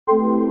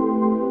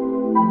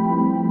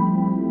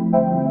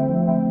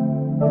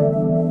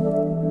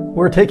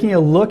We're taking a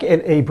look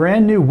at a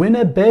brand new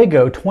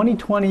Winnebago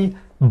 2020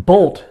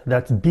 Boldt.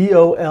 That's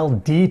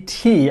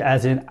B-O-L-D-T,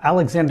 as in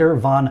Alexander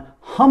von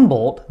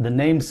Humboldt, the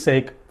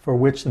namesake for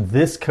which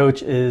this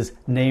coach is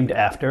named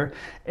after.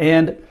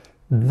 And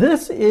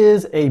this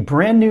is a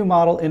brand new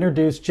model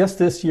introduced just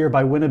this year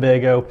by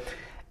Winnebago.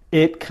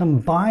 It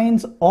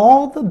combines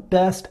all the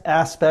best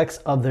aspects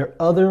of their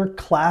other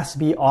Class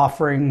B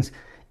offerings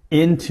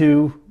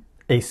into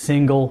a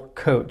single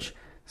coach,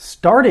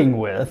 starting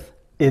with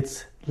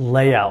its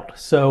layout.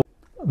 So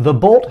the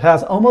Boldt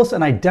has almost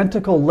an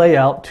identical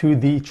layout to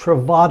the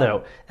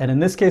Travado, and in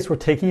this case we're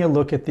taking a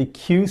look at the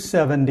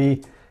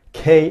Q70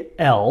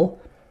 KL,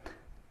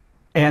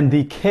 and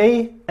the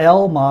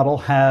KL model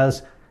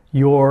has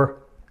your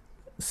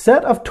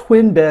set of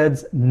twin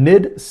beds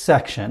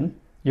mid-section,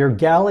 your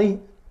galley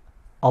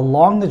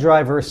along the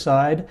driver's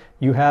side,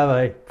 you have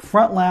a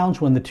front lounge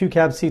when the two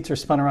cab seats are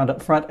spun around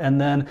up front,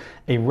 and then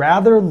a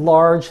rather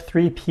large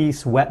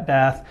three-piece wet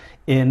bath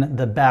in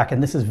the back.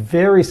 And this is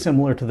very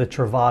similar to the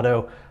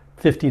Travado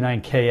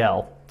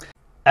 59KL.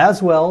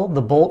 As well,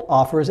 the Boldt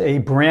offers a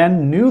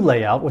brand new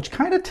layout, which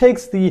kind of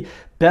takes the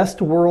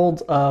best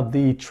worlds of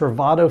the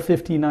Travado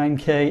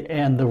 59K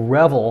and the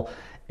Revel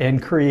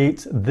and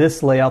creates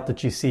this layout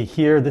that you see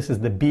here. This is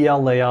the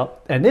BL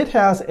layout, and it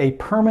has a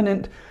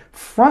permanent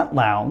front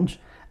lounge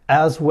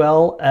as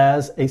well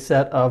as a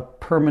set of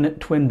permanent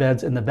twin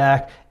beds in the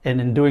back, and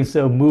in doing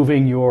so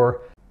moving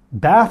your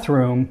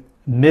bathroom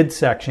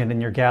midsection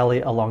and your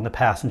galley along the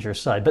passenger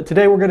side. But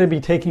today we're going to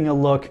be taking a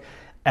look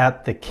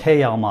at the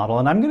KL model,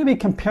 and I'm going to be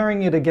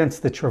comparing it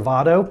against the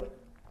Travado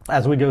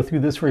as we go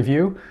through this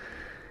review.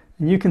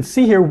 And you can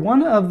see here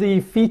one of the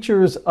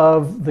features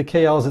of the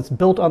KL is it's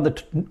built on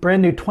the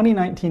brand new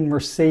 2019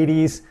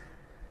 Mercedes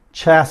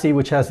chassis,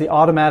 which has the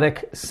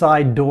automatic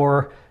side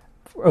door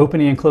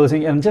opening and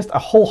closing, and just a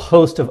whole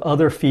host of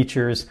other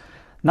features,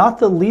 not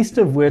the least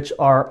of which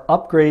are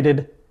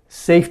upgraded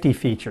safety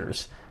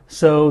features.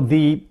 So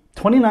the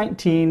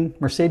 2019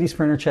 Mercedes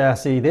Sprinter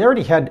chassis, they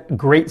already had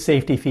great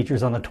safety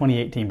features on the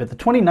 2018, but the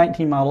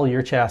 2019 model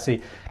year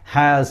chassis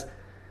has,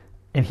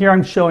 and here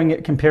I'm showing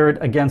it compared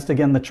against,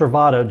 again, the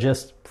Travado,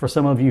 just for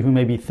some of you who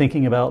may be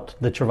thinking about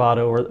the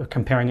Travado or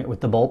comparing it with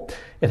the Boldt.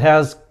 It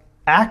has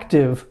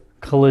active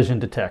collision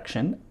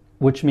detection,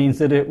 which means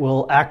that it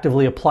will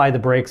actively apply the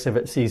brakes if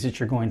it sees that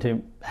you're going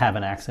to have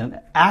an accident.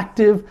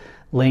 Active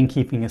lane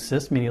keeping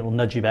assist, meaning it'll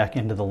nudge you back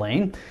into the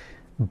lane.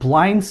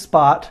 Blind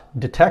spot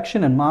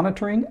detection and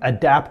monitoring.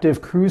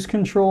 Adaptive cruise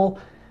control.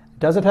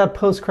 Does it have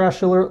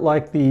post-crash alert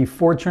like the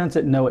Ford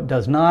Transit? No, it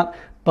does not.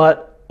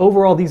 But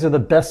overall, these are the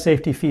best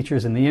safety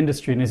features in the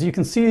industry. And as you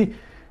can see,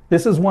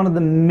 this is one of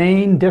the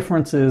main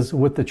differences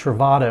with the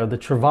Travado. The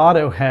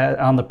Travado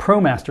on the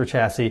ProMaster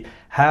chassis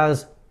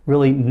has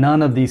really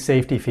none of these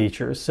safety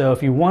features. So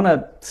if you want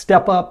to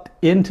step up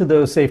into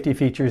those safety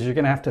features, you're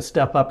going to have to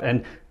step up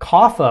and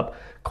cough up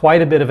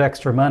quite a bit of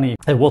extra money.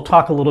 And we'll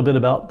talk a little bit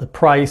about the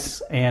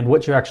price and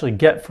what you actually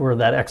get for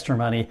that extra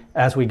money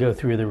as we go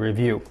through the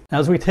review.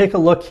 As we take a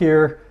look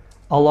here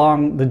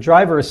along the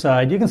driver's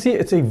side, you can see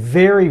it's a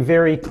very,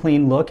 very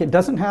clean look. It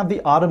doesn't have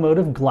the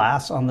automotive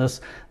glass on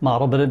this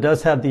model, but it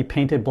does have the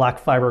painted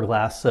black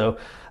fiberglass, so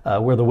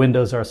where the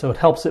windows are, so it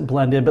helps it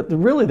blend in. But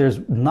really, there's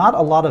not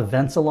a lot of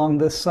vents along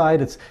this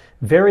side. It's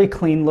very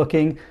clean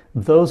looking.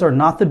 Those are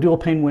not the dual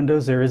pane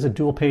windows. There is a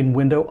dual pane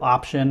window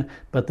option,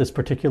 but this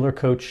particular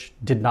coach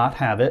did not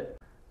have it.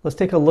 Let's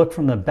take a look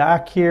from the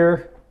back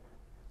here,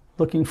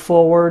 looking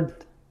forward.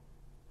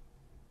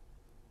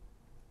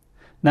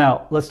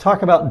 Now, let's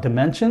talk about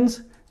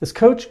dimensions. This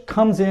coach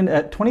comes in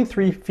at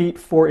 23 feet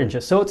 4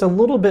 inches, so it's a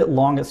little bit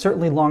long. It's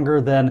certainly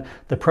longer than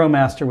the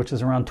ProMaster, which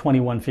is around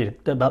 21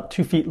 feet, about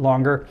 2 feet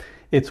longer.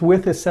 Its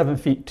width is 7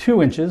 feet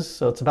 2 inches,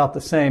 so it's about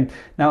the same.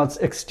 Now, its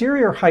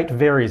exterior height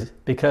varies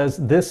because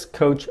this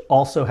coach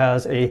also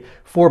has a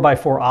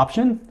 4x4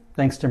 option.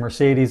 Thanks to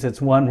Mercedes,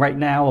 it's one right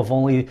now of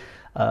only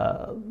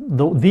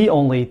the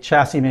only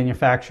chassis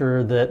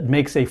manufacturer that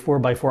makes a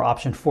 4x4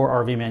 option for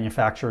RV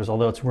manufacturers,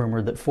 although it's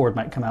rumored that Ford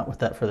might come out with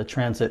that for the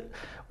Transit,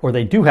 or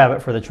they do have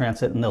it for the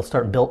Transit, and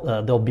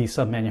there'll be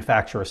some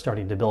manufacturers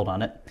starting to build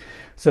on it.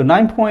 So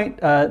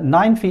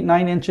 9 feet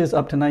 9 inches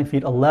up to 9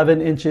 feet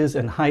 11 inches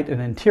in height,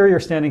 and interior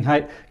standing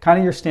height, kind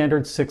of your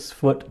standard 6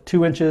 foot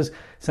 2 inches.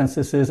 Since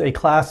this is a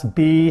Class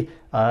B,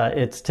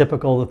 it's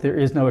typical that there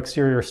is no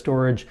exterior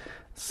storage.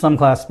 Some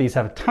Class Bs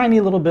have a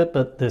tiny little bit,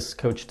 but this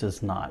coach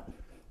does not.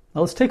 Now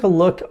let's take a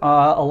look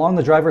along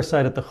the driver's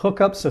side at the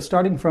hookups. So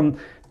starting from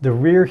the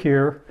rear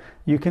here,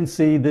 you can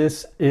see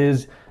this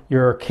is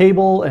your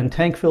cable and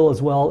tank fill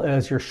as well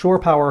as your shore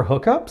power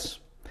hookups.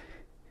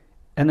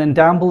 And then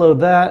down below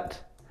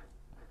that,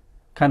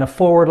 kind of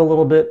forward a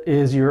little bit,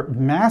 is your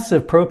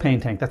massive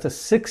propane tank. That's a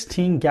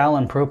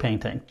 16-gallon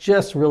propane tank,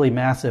 just really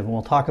massive, and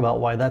we'll talk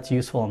about why that's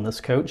useful in this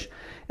coach.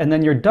 And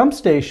then your dump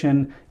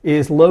station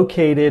is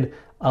located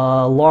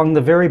along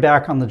the very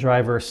back on the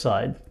driver's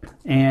side.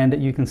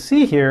 And you can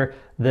see here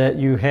that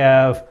you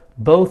have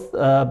both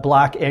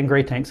black and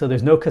gray tanks, so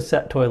there's no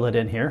cassette toilet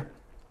in here.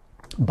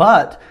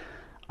 But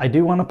I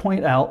do want to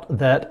point out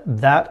that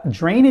that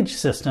drainage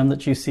system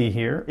that you see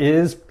here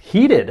is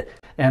heated.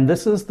 And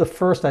this is the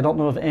first, I don't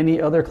know of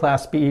any other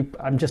Class B,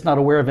 I'm just not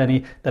aware of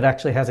any that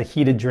actually has a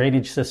heated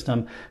drainage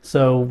system.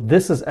 So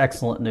this is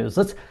excellent news.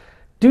 Let's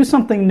do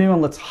something new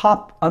and let's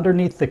hop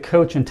underneath the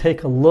coach and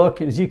take a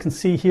look. As you can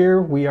see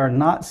here, we are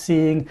not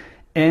seeing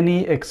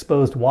any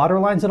exposed water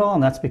lines at all,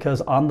 and that's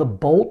because on the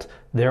Boldt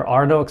there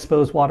are no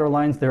exposed water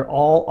lines. They're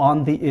all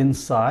on the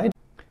inside.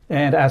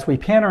 And as we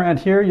pan around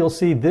here, you'll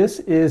see this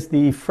is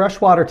the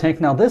freshwater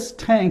tank. Now this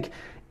tank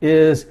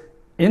is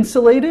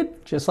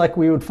insulated, just like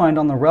we would find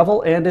on the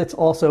Revel, and it's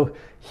also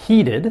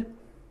heated.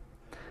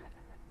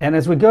 And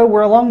as we go,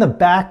 we're along the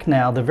back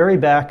now, the very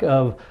back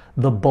of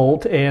the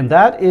Boldt, and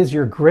that is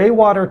your gray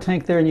water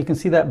tank there, and you can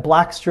see that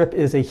black strip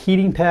is a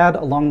heating pad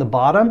along the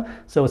bottom.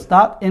 So it's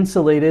not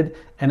insulated,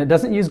 and it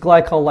doesn't use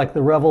glycol like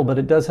the Revel, but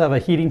it does have a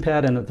heating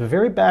pad, and at the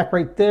very back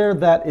right there,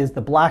 that is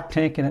the black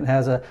tank, and it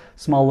has a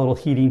small little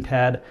heating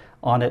pad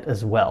on it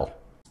as well.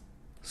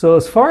 So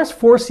as far as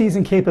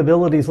four-season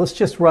capabilities, let's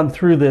just run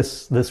through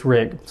this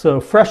rig.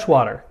 So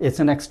freshwater, it's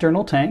an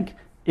external tank,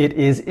 it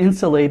is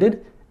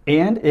insulated,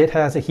 and it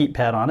has a heat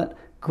pad on it.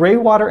 Gray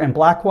water and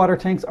black water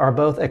tanks are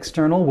both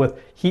external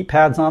with heat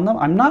pads on them.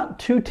 I'm not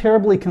too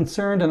terribly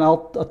concerned, and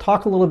I'll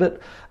talk a little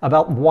bit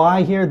about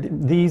why here.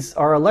 These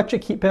are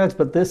electric heat pads,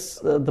 but this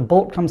the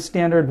Boldt comes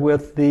standard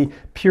with the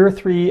Pure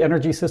 3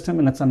 energy system,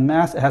 and it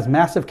has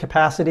massive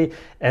capacity,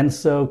 and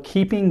so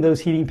keeping those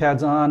heating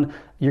pads on,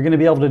 you're going to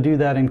be able to do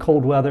that in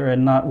cold weather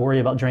and not worry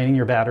about draining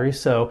your batteries.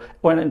 So,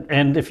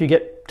 and if you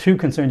get too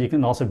concerned, you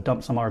can also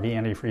dump some RV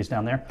antifreeze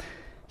down there.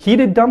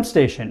 Heated dump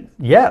station,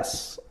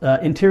 yes.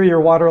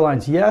 Interior water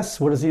lines, yes.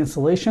 What does the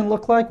insulation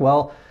look like?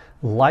 Well,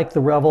 like the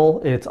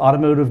Revel, it's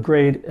automotive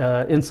grade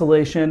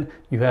insulation.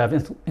 You have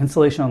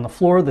insulation on the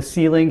floor, the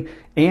ceiling,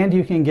 and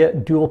you can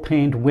get dual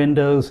paned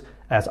windows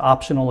as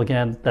optional.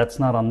 Again, that's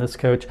not on this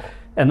coach.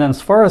 And then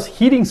as far as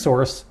heating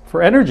source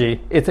for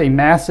energy, it's a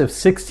massive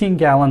 16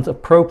 gallons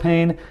of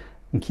propane.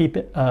 And keep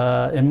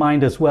in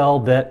mind as well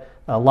that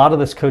a lot of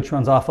this coach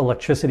runs off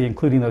electricity,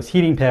 including those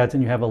heating pads,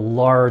 and you have a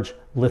large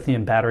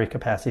lithium battery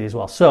capacity as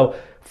well. So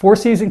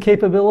four-season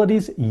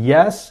capabilities,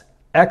 yes,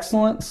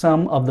 excellent.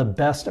 Some of the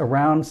best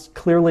around,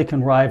 clearly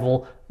can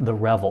rival the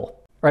Revel. All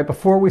right,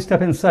 before we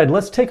step inside,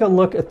 let's take a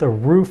look at the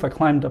roof. I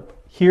climbed up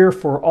here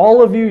for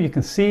all of you. You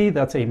can see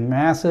that's a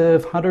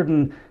massive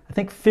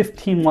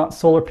 15 watt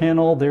solar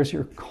panel. There's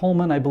your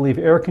Coleman, I believe,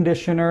 air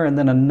conditioner, and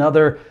then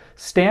another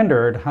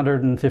standard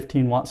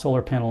 115 watt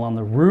solar panel on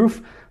the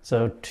roof.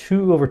 So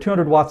over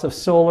 200 watts of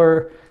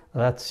solar.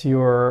 That's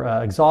your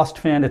exhaust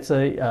fan. It's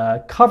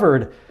a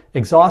covered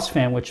exhaust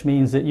fan, which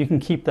means that you can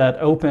keep that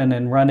open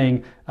and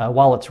running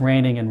while it's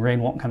raining, and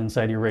rain won't come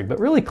inside your rig. But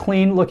really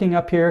clean looking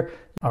up here.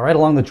 All right,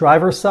 along the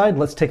driver's side,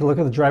 let's take a look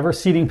at the driver's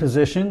seating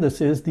position.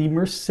 This is the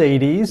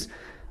Mercedes,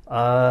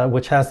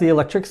 which has the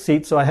electric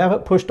seat. So I have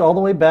it pushed all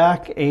the way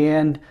back,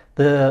 and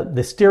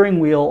the steering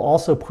wheel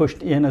also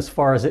pushed in as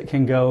far as it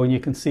can go. And you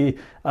can see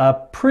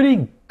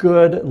pretty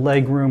good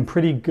leg room,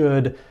 pretty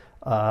good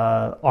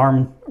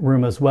arm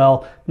room as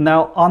well.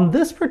 Now on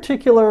this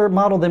particular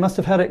model, they must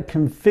have had it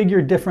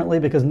configured differently,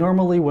 because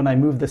normally when I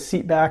move the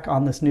seat back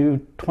on this new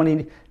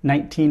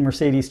 2019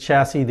 Mercedes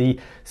chassis, the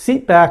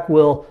seat back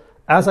will,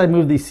 as I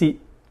move the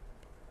seat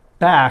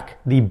back,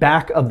 the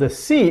back of the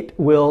seat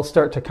will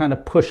start to kind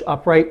of push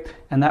upright,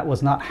 and that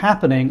was not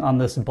happening on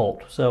this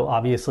Boldt. So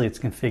obviously it's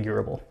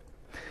configurable. All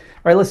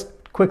right, let's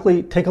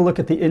quickly take a look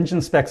at the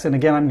engine specs, and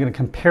again I'm going to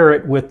compare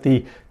it with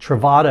the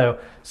Travato.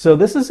 So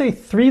this is a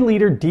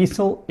 3-liter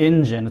diesel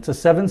engine. It's a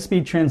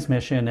 7-speed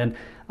transmission, and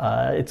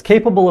it's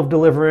capable of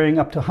delivering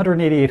up to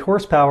 188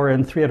 horsepower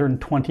and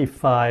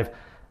 325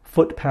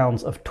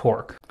 foot-pounds of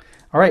torque.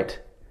 All right,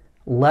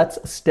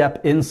 let's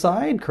step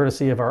inside,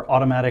 courtesy of our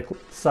automatic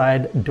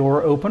side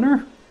door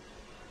opener.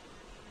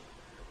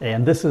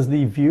 And this is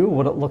the view of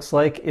what it looks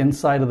like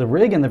inside of the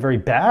rig. In the very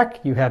back,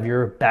 you have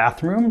your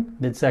bathroom.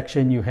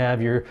 Midsection, you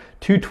have your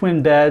 2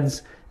 twin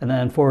beds. And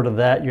then forward of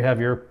that, you have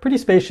your pretty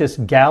spacious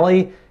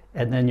galley.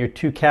 And then your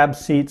 2 cab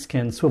seats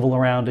can swivel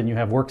around, and you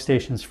have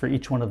workstations for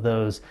each one of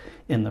those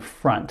in the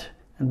front.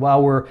 And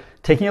while we're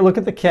taking a look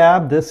at the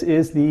cab, this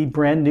is the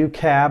brand new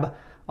cab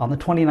on the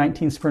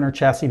 2019 Sprinter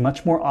chassis,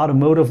 much more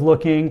automotive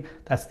looking.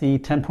 That's the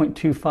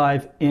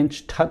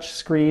 10.25-inch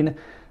touchscreen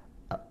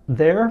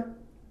there.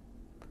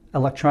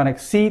 Electronic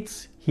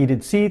seats,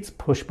 heated seats,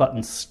 push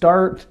button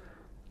start.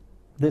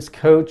 This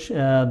coach,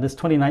 this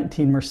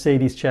 2019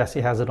 Mercedes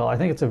chassis has it all. I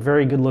think it's a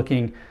very good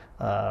looking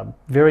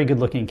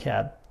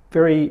cab.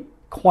 Very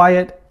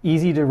quiet,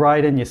 easy to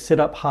ride in. You sit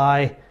up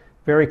high,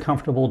 very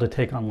comfortable to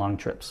take on long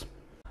trips.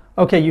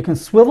 Okay, you can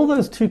swivel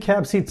those 2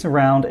 cab seats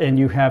around, and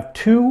you have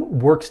 2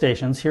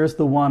 workstations. Here's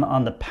the one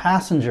on the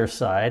passenger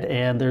side,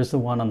 and there's the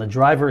one on the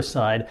driver's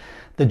side.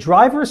 The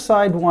driver's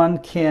side one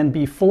can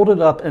be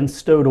folded up and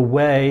stowed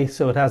away,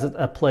 so it has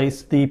a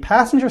place. The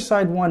passenger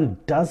side one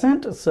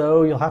doesn't,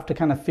 so you'll have to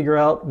kind of figure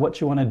out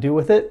what you want to do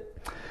with it.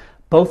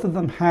 Both of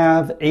them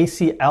have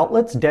AC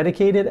outlets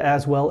dedicated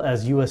as well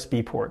as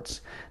USB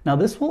ports. Now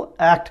this will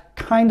act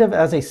kind of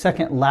as a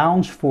second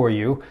lounge for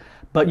you,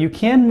 but you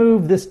can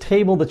move this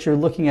table that you're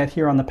looking at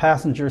here on the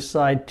passenger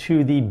side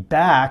to the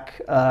back,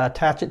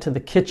 attach it to the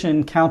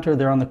kitchen counter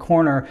there on the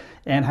corner,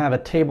 and have a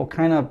table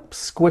kind of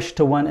squished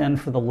to one end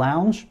for the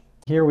lounge.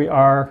 Here we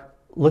are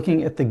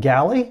looking at the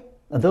galley.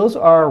 Those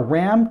are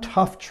Ram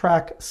Tough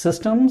Track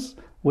systems,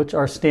 which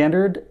are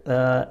standard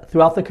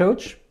throughout the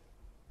coach.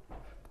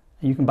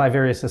 You can buy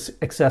various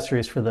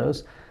accessories for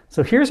those.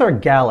 So here's our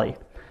galley.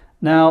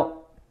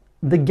 Now,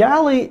 the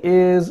galley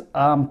is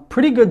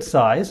pretty good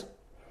size.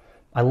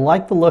 I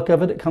like the look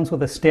of it. It comes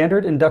with a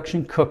standard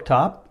induction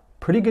cooktop,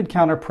 pretty good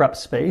counter prep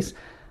space.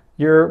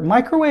 Your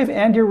microwave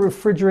and your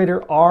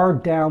refrigerator are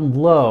down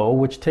low,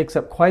 which takes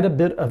up quite a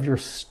bit of your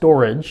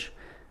storage.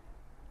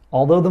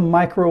 Although the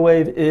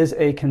microwave is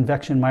a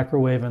convection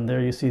microwave, and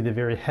there you see the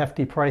very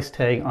hefty price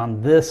tag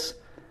on this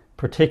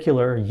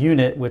particular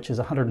unit, which is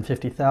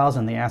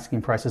 $150,000. The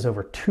asking price is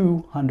over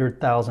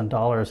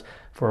 $200,000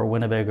 for a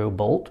Winnebago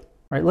Boldt. All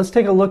right, let's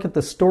take a look at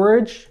the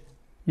storage.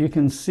 You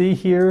can see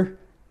here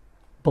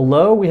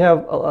below, we have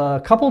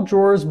a couple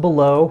drawers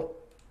below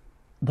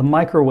the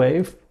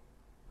microwave,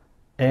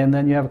 and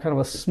then you have kind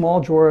of a small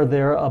drawer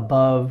there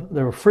above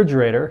the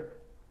refrigerator,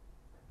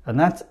 and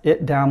that's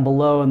it down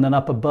below. And then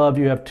up above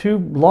you have two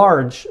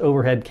large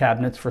overhead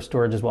cabinets for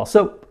storage as well.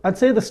 So I'd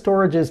say the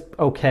storage is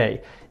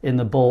okay in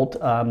the Boldt.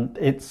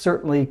 It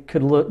certainly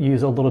could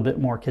use a little bit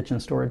more kitchen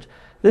storage.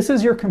 This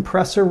is your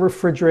compressor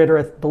refrigerator.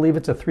 I believe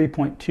it's a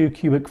 3.2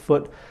 cubic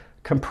foot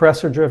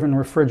compressor driven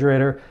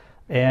refrigerator,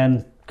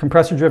 and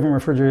compressor driven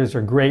refrigerators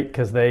are great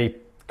because they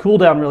cool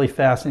down really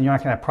fast and you're not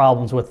going to have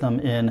problems with them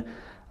in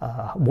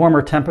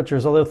warmer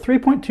temperatures. Although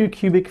 3.2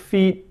 cubic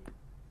feet,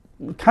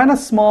 kind of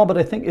small, but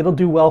I think it'll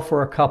do well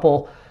for a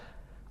couple.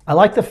 I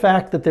like the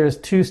fact that there's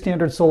two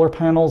standard solar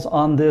panels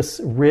on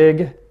this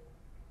rig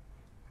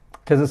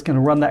because it's going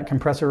to run that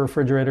compressor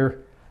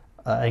refrigerator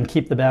and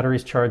keep the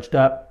batteries charged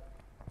up.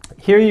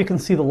 Here you can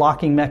see the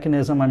locking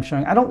mechanism I'm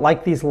showing. I don't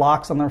like these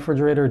locks on the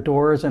refrigerator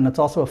doors, and it's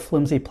also a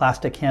flimsy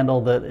plastic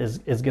handle that is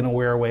going to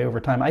wear away over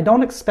time. I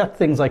don't expect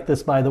things like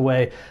this, by the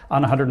way,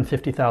 on a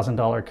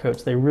 $150,000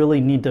 coach. They really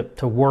need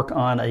to work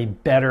on a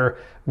better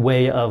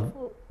way of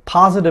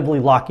positively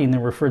locking the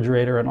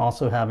refrigerator and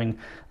also having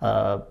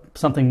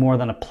something more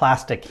than a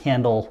plastic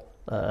handle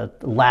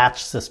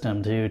latch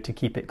system to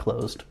keep it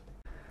closed.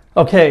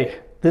 Okay,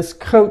 this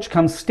coach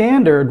comes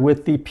standard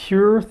with the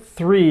Pure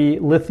 3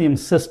 lithium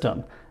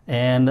system.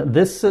 And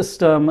this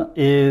system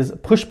is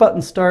push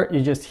button start.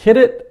 You just hit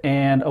it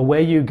and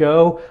away you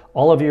go.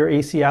 All of your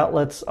AC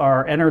outlets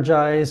are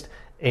energized,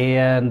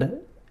 and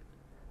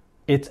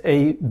it's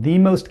the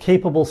most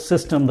capable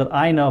system that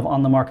I know of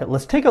on the market.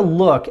 Let's take a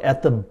look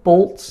at the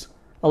Boldt's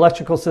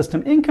electrical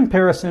system in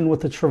comparison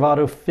with the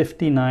Travato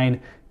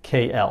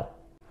 59KL.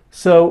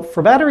 So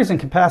for batteries and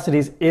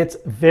capacities, it's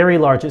very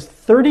large. It's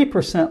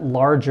 30%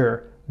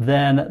 larger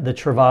than the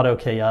Travato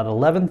KL,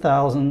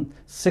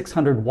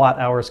 11,600 watt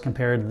hours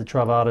compared to the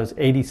Travato's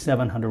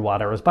 8,700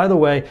 watt hours. By the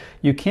way,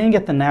 you can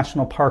get the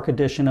National Park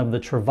edition of the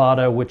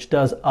Travato, which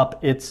does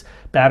up its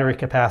battery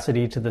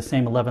capacity to the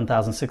same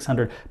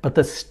 11,600, but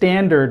the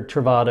standard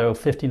Travato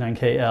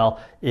 59KL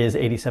is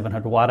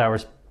 8,700 watt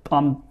hours.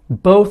 On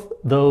both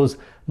those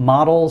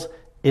models,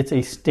 it's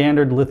a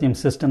standard lithium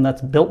system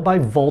that's built by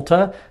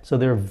Volta, so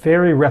they're a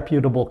very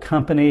reputable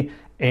company,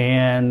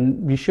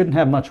 and you shouldn't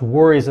have much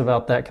worries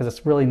about that because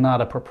it's really not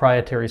a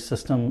proprietary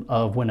system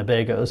of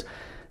Winnebago's.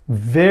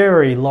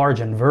 Very large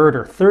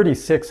inverter,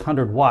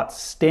 3,600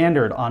 watts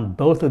standard on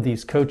both of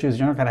these coaches.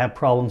 You're not going to have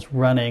problems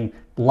running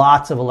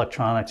lots of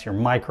electronics, your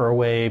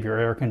microwave, your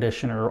air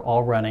conditioner,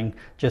 all running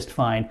just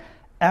fine.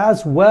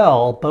 As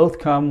well, both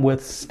come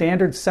with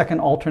standard second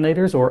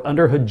alternators or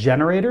underhood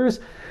generators,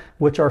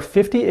 which are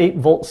 58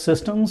 volt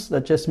systems.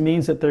 That just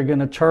means that they're going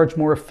to charge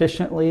more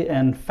efficiently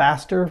and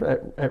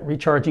faster at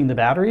recharging the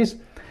batteries.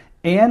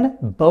 And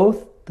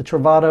both the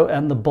Travato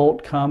and the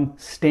Boldt come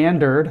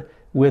standard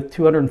with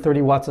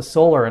 230 watts of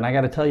solar. And I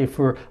got to tell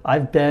you,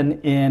 I've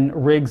been in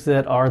rigs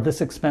that are this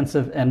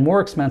expensive and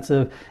more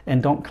expensive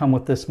and don't come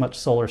with this much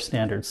solar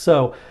standard.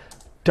 So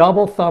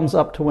double thumbs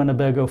up to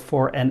Winnebago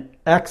for an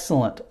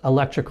excellent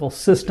electrical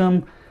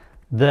system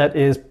that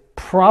is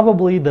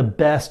probably the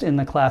best in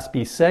the Class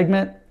B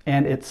segment.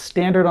 And it's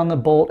standard on the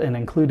Boldt and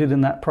included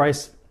in that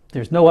price.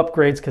 There's no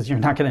upgrades because you're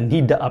not going to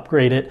need to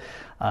upgrade it.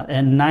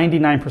 And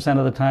 99%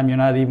 of the time, you're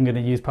not even going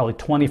to use probably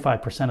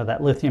 25% of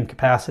that lithium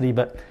capacity,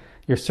 but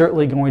you're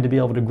certainly going to be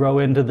able to grow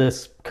into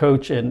this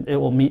coach, and it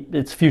will meet,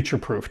 it's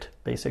future-proofed,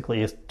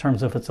 basically, in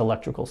terms of its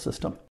electrical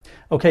system.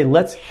 Okay,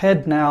 let's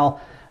head now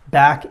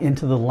back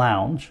into the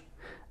lounge.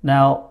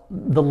 Now,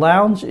 the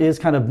lounge is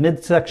kind of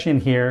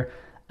midsection here.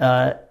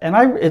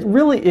 It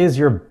really is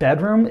your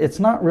bedroom. It's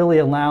not really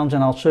a lounge,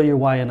 and I'll show you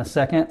why in a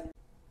second.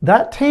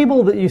 That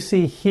table that you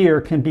see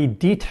here can be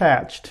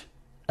detached,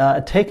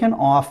 taken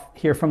off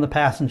here from the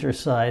passenger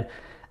side,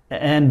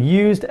 and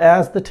used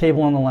as the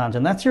table in the lounge.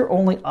 And that's your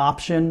only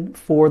option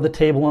for the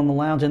table in the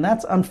lounge. And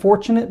that's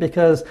unfortunate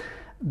because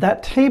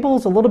That table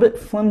is a little bit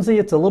flimsy.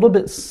 It's a little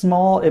bit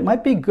small. It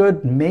might be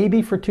good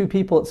maybe for 2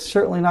 people. It's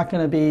certainly not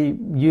going to be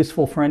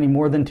useful for any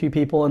more than 2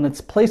 people. And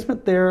its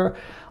placement there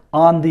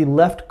on the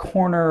left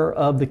corner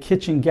of the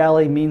kitchen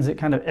galley means that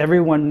kind of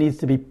everyone needs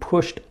to be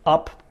pushed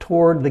up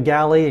toward the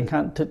galley and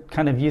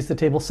kind of use the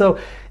table. So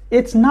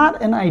it's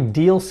not an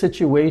ideal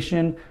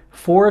situation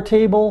for a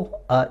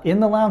table in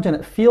the lounge, and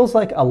it feels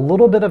like a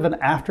little bit of an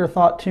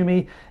afterthought to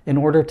me in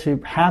order to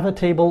have a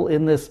table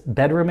in this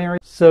bedroom area.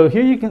 So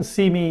here you can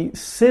see me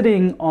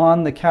sitting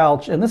on the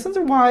couch, and this is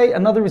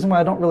another reason why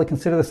I don't really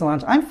consider this a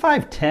lounge. I'm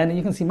 5'10", and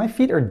you can see my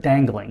feet are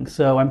dangling,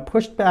 so I'm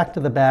pushed back to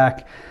the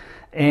back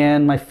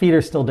and my feet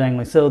are still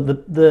dangling. So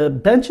the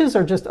benches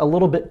are just a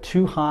little bit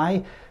too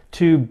high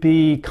to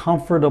be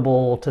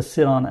comfortable to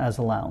sit on as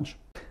a lounge.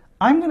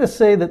 I'm going to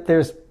say that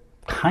this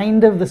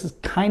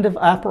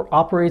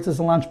operates as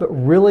a lounge, but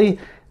really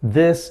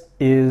this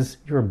is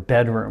your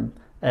bedroom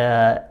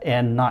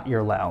and not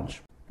your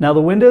lounge. Now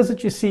the windows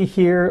that you see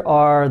here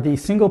are the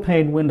single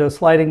pane window,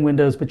 sliding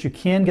windows, but you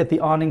can get the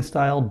awning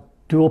style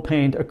dual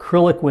paned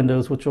acrylic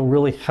windows, which will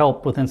really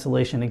help with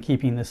insulation and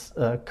keeping this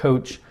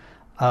coach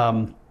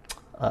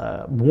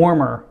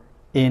warmer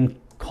in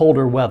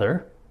colder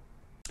weather.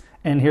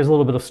 And here's a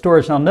little bit of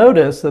storage. Now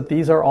notice that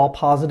these are all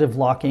positive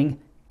locking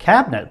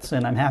cabinets,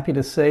 and I'm happy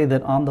to say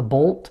that on the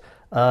Boldt,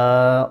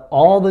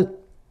 all the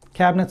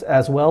cabinets,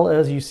 as well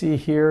as you see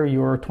here,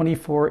 your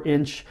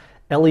 24-inch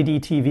LED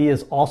TV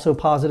is also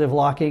positive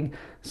locking.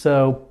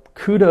 So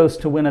kudos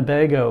to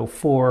Winnebago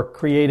for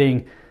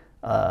creating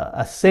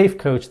a safe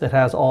coach that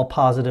has all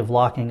positive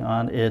locking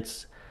on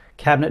its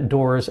cabinet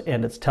doors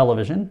and its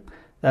television.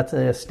 That's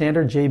a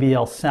standard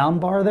JBL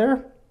soundbar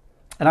there.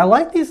 And I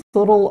like these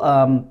little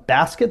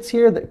baskets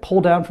here that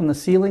pull down from the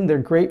ceiling. They're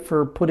great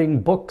for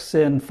putting books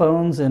and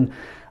phones and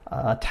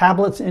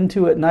tablets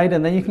into at night,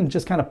 and then you can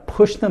just kind of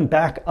push them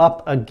back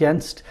up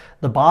against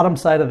the bottom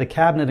side of the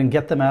cabinet and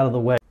get them out of the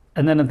way.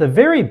 And then at the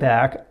very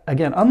back,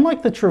 again,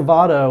 unlike the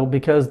Travato,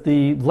 because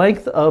the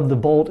length of the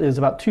Boldt is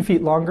about 2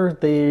 feet longer,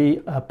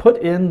 they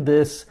put in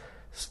this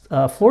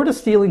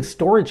floor-to-ceiling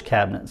storage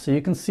cabinet. So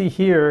you can see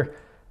here,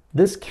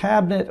 this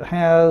cabinet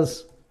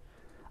has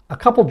a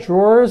couple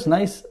drawers,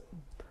 nice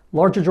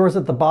larger drawers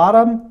at the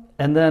bottom,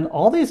 and then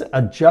all these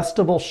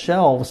adjustable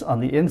shelves on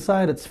the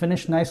inside. It's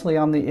finished nicely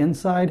on the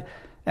inside.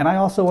 And I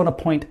also want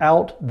to point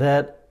out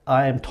that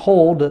I am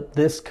told that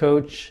this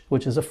coach,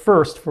 which is a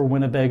first for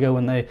Winnebago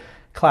in the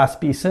Class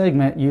B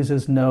segment,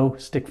 uses no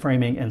stick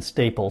framing and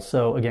staples.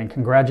 So again,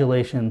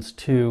 congratulations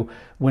to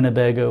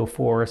Winnebago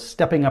for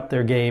stepping up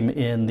their game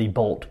in the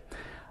Boldt.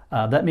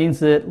 That means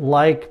that,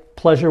 like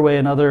Pleasureway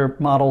and other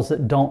models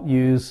that don't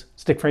use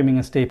stick framing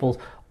and staples,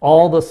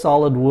 all the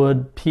solid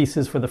wood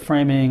pieces for the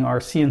framing are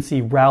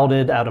CNC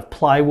routed out of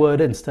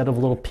plywood instead of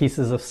little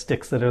pieces of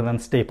sticks that are then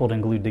stapled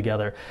and glued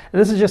together. And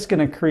this is just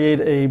going to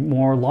create a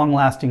more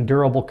long-lasting,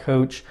 durable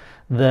coach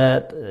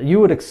that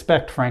you would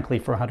expect, frankly,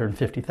 for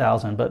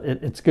 $150,000. But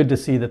it's good to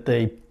see that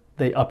they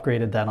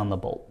upgraded that on the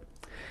Boldt.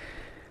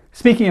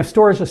 Speaking of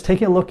storage, let's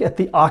take a look at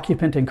the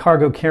occupant and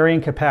cargo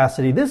carrying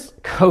capacity. This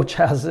coach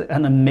has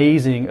an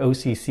amazing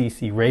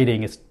OCCC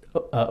rating. It's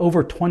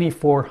over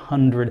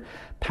 2,400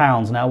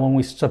 pounds. Now, when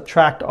we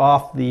subtract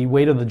off the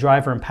weight of the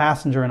driver and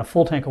passenger and a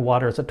full tank of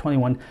water, it's a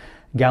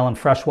 21-gallon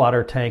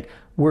freshwater tank,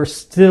 we're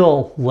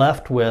still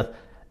left with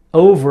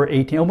over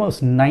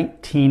almost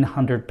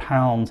 1,900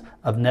 pounds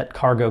of net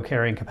cargo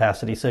carrying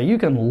capacity. So you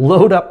can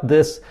load up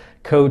this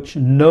coach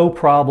no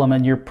problem,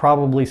 and you're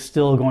probably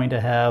still going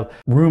to have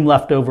room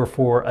left over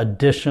for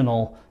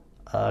additional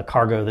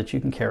cargo that you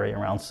can carry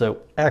around.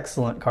 So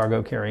excellent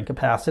cargo carrying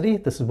capacity.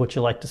 This is what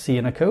you like to see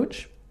in a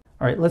coach.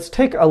 All right, let's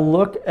take a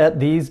look at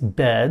these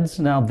beds.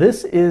 Now,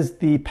 this is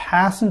the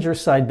passenger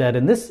side bed,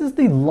 and this is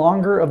the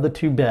longer of the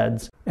two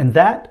beds. And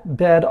that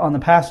bed on the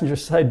passenger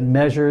side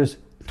measures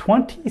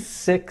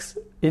 26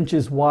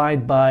 inches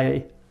wide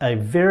by a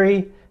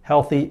very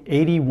healthy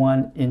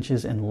 81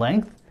 inches in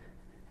length.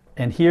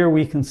 And here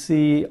we can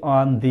see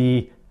on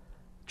the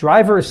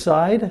driver's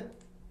side,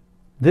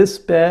 this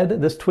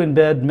twin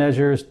bed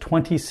measures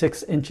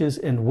 26 inches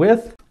in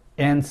width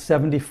and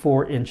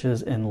 74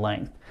 inches in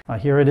length.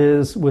 Here it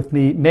is with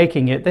me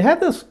making it. They have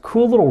this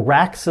cool little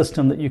rack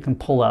system that you can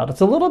pull out.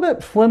 It's a little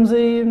bit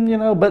flimsy,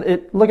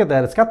 but look at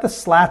that. It's got the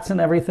slats and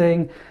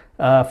everything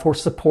for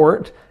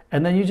support.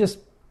 And then you just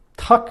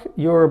tuck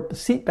your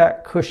seat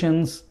back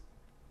cushions,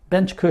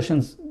 bench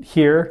cushions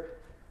here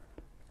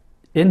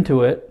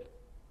into it.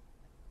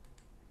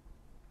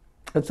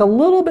 It's a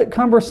little bit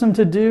cumbersome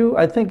to do.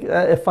 I think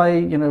if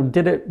I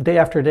did it day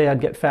after day,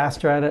 I'd get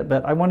faster at it.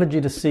 But I wanted you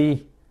to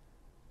see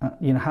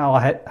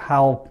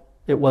how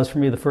it was for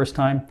me the first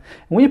time. And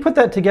when you put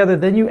that together,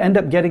 then you end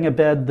up getting a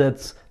bed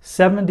that's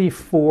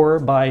 74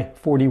 by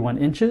 41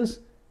 inches.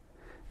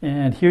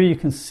 And here you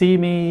can see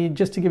me,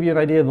 just to give you an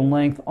idea of the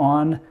length,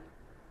 on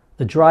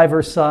the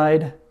driver's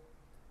side,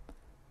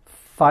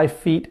 5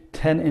 feet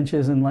 10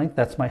 inches in length.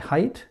 That's my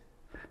height.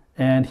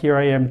 And here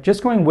I am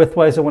just going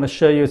widthwise. I want to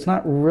show you it's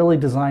not really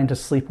designed to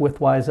sleep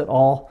widthwise at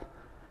all.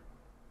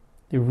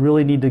 You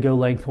really need to go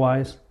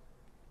lengthwise.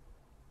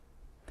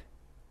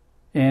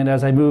 And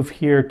as I move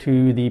here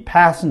to the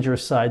passenger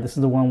side, this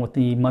is the one with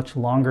the much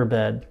longer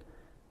bed.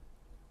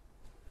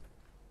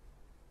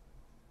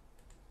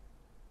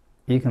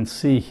 You can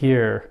see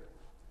here,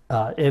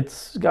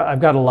 I've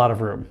got a lot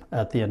of room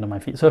at the end of my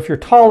feet. So if you're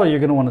taller, you're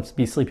going to want to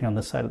be sleeping on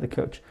this side of the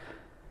coach.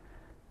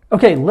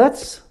 Okay,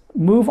 let's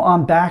move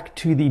on back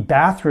to the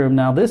bathroom.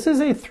 Now, this is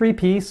a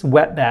three-piece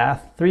wet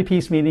bath.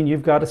 Three-piece meaning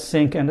you've got a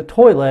sink and a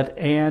toilet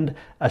and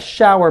a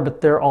shower,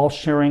 but they're all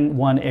sharing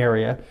one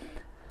area.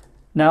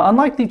 Now,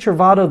 unlike the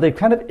Travato, they've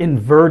kind of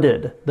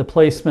inverted the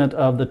placement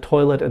of the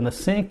toilet and the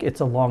sink. It's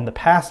along the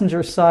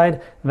passenger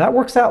side. That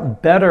works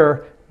out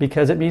better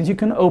because it means you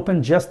can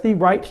open just the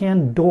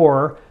right-hand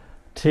door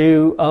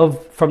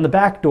from the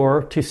back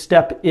door to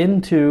step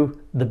into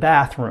the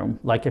bathroom.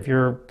 Like if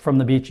you're from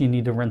the beach, you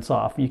need to rinse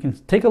off. You can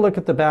take a look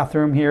at the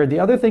bathroom here. The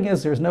other thing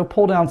is there's no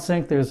pull-down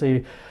sink. There's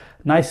a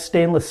nice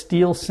stainless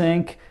steel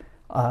sink,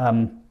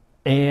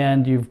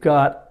 and you've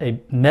got a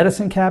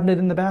medicine cabinet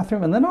in the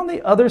bathroom. And then on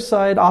the other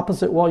side,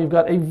 opposite wall, you've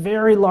got a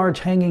very large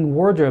hanging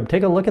wardrobe.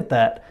 Take a look at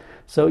that.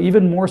 So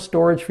even more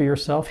storage for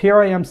yourself.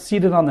 Here I am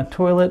seated on the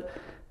toilet.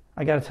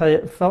 I got to tell you,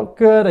 it felt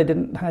good. I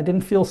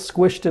didn't feel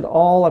squished at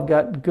all. I've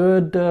got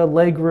good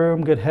leg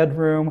room, good head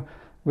room,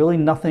 really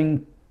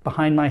nothing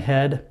behind my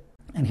head.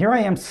 And here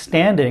I am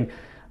standing.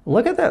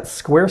 Look at that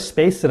square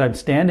space that I'm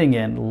standing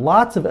in.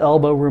 Lots of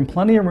elbow room,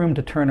 plenty of room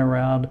to turn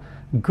around,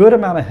 good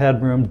amount of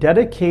headroom,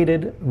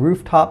 dedicated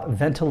rooftop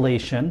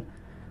ventilation.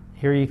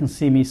 Here you can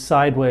see me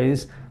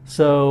sideways.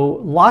 So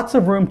lots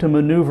of room to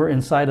maneuver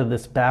inside of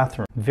this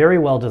bathroom. Very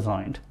well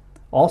designed.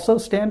 Also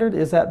standard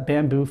is that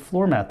bamboo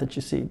floor mat that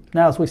you see.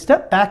 Now, as we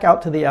step back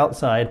out to the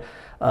outside,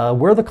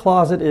 where the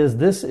closet is,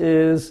 this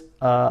is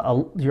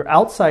your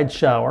outside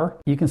shower.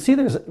 You can see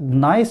there's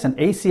nice an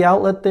AC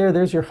outlet there.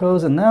 There's your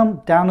hose, and then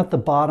down at the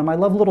bottom, I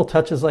love little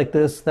touches like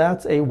this.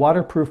 That's a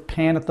waterproof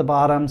pan at the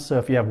bottom. So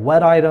if you have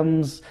wet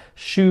items,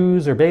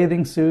 shoes or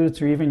bathing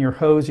suits, or even your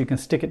hose, you can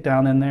stick it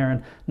down in there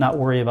and not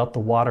worry about the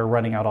water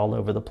running out all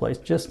over the place.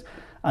 Just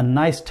a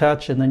nice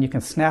touch, and then you can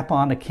snap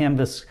on a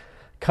canvas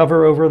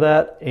cover over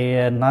that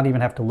and not even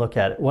have to look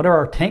at it. What are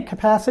our tank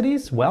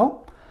capacities?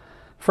 Well,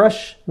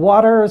 fresh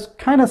water is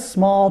kind of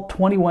small,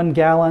 21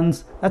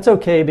 gallons. That's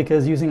okay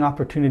because using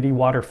opportunity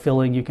water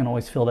filling, you can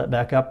always fill that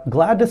back up.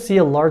 Glad to see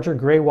a larger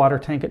gray water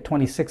tank at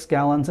 26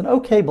 gallons, an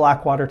okay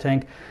black water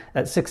tank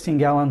at 16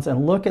 gallons.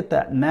 And look at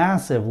that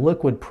massive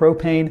liquid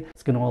propane.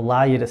 It's going to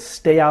allow you to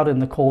stay out in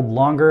the cold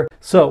longer.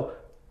 So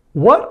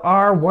what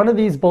are one of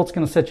these bolts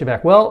going to set you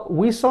back? Well,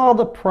 we saw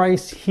the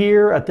price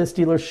here at this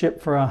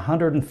dealership for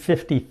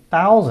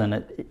 $150,000.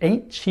 It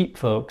ain't cheap,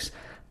 folks,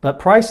 but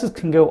prices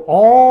can go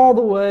all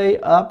the way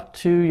up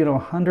to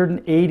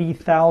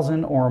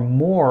 $180,000 or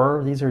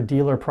more. These are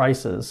dealer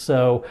prices.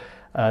 So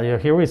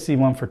here we see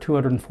one for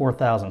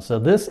 $204,000. So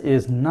this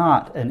is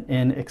not an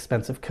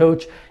inexpensive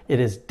coach. It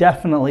is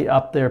definitely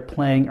up there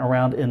playing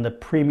around in the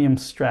premium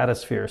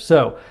stratosphere.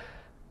 So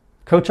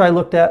coach I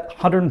looked at,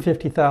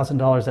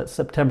 $150,000 at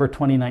September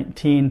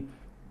 2019.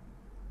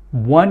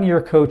 1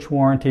 year coach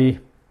warranty,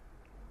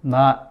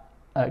 not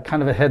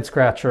kind of a head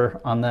scratcher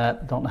on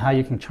that. Don't know how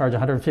you can charge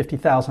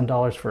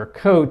 $150,000 for a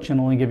coach and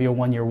only give you a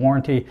 1 year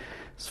warranty.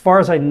 As far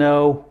as I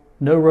know,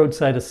 no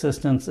roadside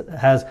assistance. It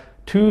has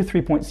 2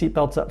 3-point seat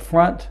belts up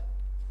front,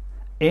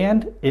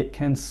 and it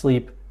can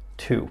sleep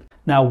 2.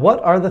 Now, what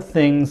are the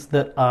things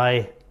that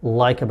I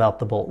like about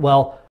the Boldt?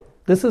 Well,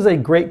 this is a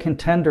great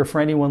contender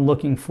for anyone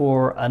looking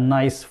for a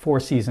nice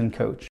 4-season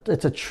coach.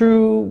 It's a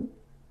true,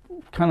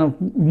 kind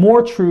of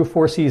more true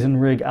 4-season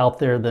rig out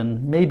there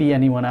than maybe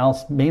anyone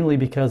else, mainly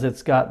because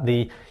it's got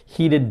the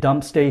heated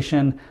dump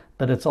station,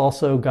 but it's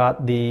also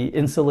got the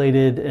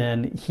insulated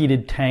and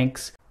heated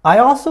tanks. I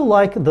also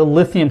like the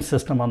lithium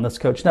system on this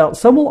coach. Now,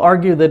 some will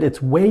argue that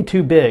it's way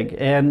too big,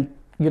 and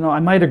I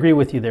might agree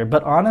with you there,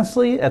 but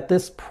honestly, at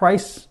this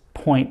price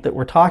point that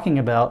we're talking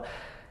about,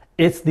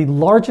 it's the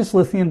largest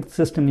lithium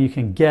system you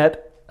can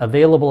get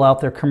available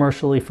out there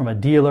commercially from a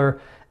dealer,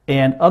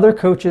 and other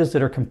coaches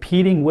that are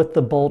competing with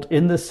the Boldt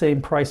in the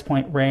same price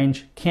point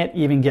range can't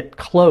even get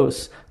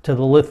close to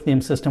the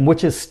lithium system,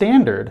 which is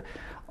standard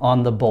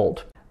on the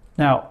Boldt.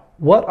 Now,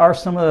 what are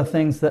some of the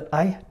things that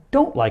I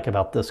don't like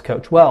about this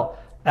coach? Well,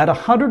 at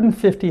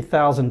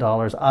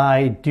 $150,000,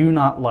 I do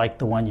not like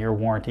the 1 year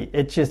warranty.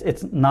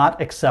 It's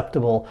not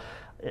acceptable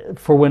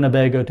for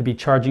Winnebago to be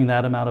charging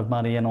that amount of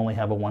money and only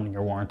have a 1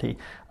 year warranty.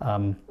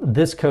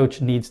 This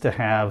coach needs to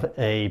have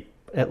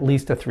at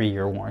least a 3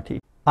 year warranty.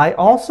 I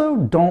also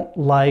don't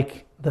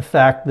like the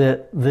fact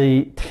that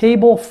the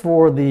table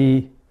for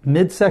the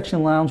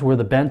midsection lounge where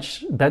the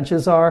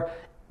benches are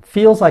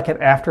feels like an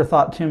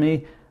afterthought to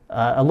me.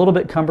 A little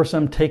bit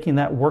cumbersome taking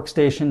that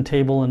workstation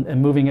table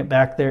and moving it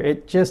back there.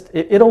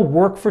 It'll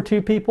work for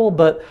 2 people,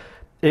 but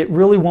it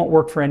really won't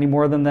work for any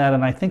more than that,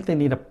 and I think they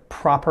need a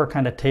proper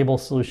kind of table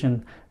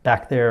solution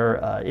back there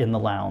in the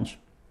lounge.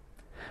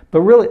 But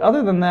really,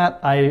 other than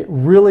that, I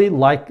really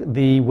like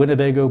the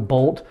Winnebago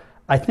Boldt.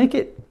 I think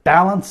it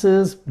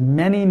balances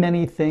many,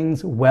 many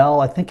things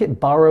well. I think it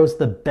borrows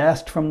the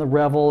best from the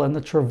Revel and the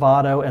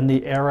Travato and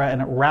the Era,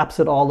 and it wraps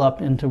it all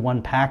up into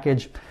one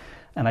package.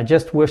 and I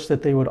just wish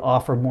that they would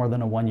offer more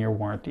than a 1-year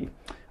warranty.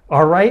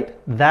 All right,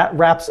 that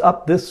wraps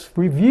up this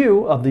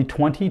review of the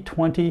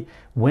 2020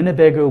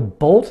 Winnebago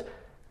Boldt.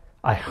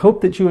 I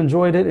hope that you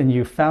enjoyed it and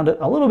you found it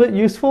a little bit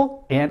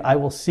useful, and I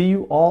will see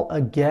you all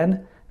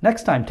again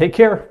next time. Take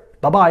care.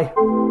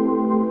 Bye-bye.